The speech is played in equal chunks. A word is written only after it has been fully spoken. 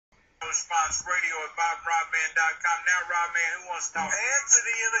Response Radio at BobRobman.com. Now, Robman, who wants to talk?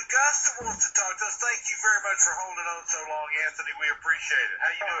 Anthony in Augusta wants to talk to us. Thank you very much for holding on so long, Anthony. We appreciate it. How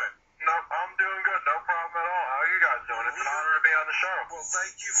you doing? No, I'm doing good. No problem at all. How are you guys doing? It's an honor to be on the show. Well,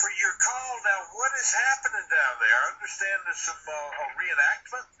 thank you for your call. Now, what is happening down there? I understand there's some a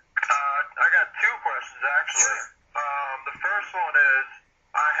reenactment. I got two questions, actually. Sure. The first one is,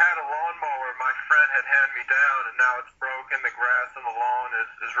 I had a lawnmower my friend had handed me down, and now it's broken. The grass on the lawn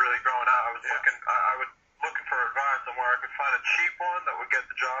is really growing out. I was looking for advice on where I could find a cheap one that would get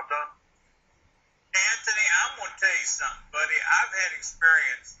the job done. Anthony, I'm going to tell you something, buddy. I've had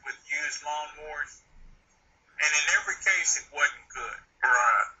experience with used lawnmowers, and in every case, it wasn't good.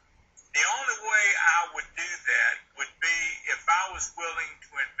 Right. The only way I would do that would be if I was willing to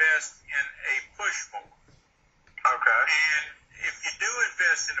invest in a push mower. Okay. And if you do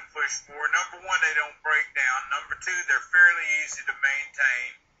invest in a push mower, number one, they don't break down. Number two, they're fairly easy to maintain.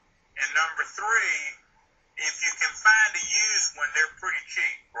 And number three, if you can find a used one, they're pretty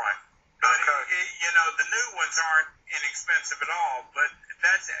cheap. Right. But, Okay. the new ones aren't inexpensive at all. But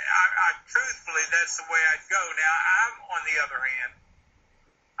truthfully, that's the way I'd go. Now, I'm, on the other hand,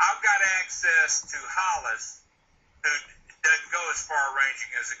 I've got access to Hollis, who doesn't go as far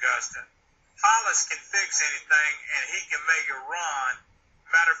ranging as Augusta. Hollis can fix anything, and he can make it run.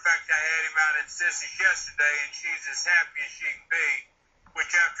 Matter of fact, I had him out at Sissy's yesterday, and she's as happy as she can be,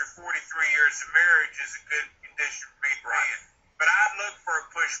 which after 43 years of marriage is a good condition for me to be in. But I'd look for a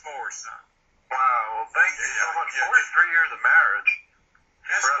push mower, son. Wow. Well, thank you so much. 43 years of marriage.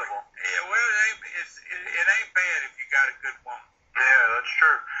 That's Incredible. Yeah, well, it ain't bad if you got a good woman. Yeah, that's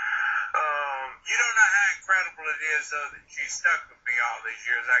true. You don't know how incredible it is, though, that she stuck with me all these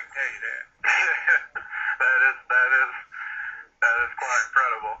years. I can tell you that. that is quite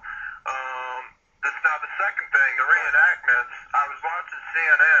incredible. Now the second thing, the reenactments. I was watching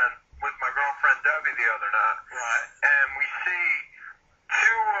CNN with my girlfriend Debbie the other night, Right. and we see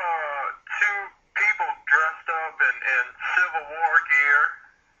two people dressed up in Civil War gear,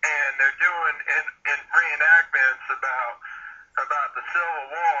 and they're doing in reenactments about the Civil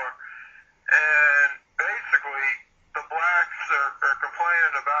War, and basically the blacks are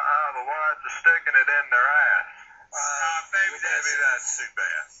complaining about how the whites are sticking it in their ass. Maybe that's too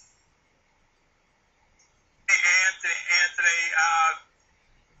bad. Hey, Anthony,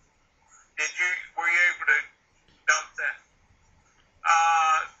 were you able to dump that?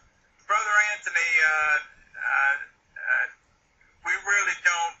 Brother Anthony, we really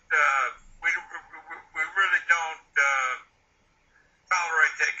don't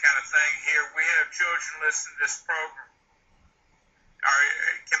tolerate that kind of thing here. We have children listen to this program.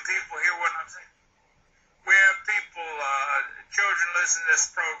 Can people hear what I'm saying? We have children listen to this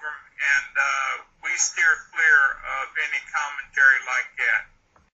program, and we steer clear of any commentary like that.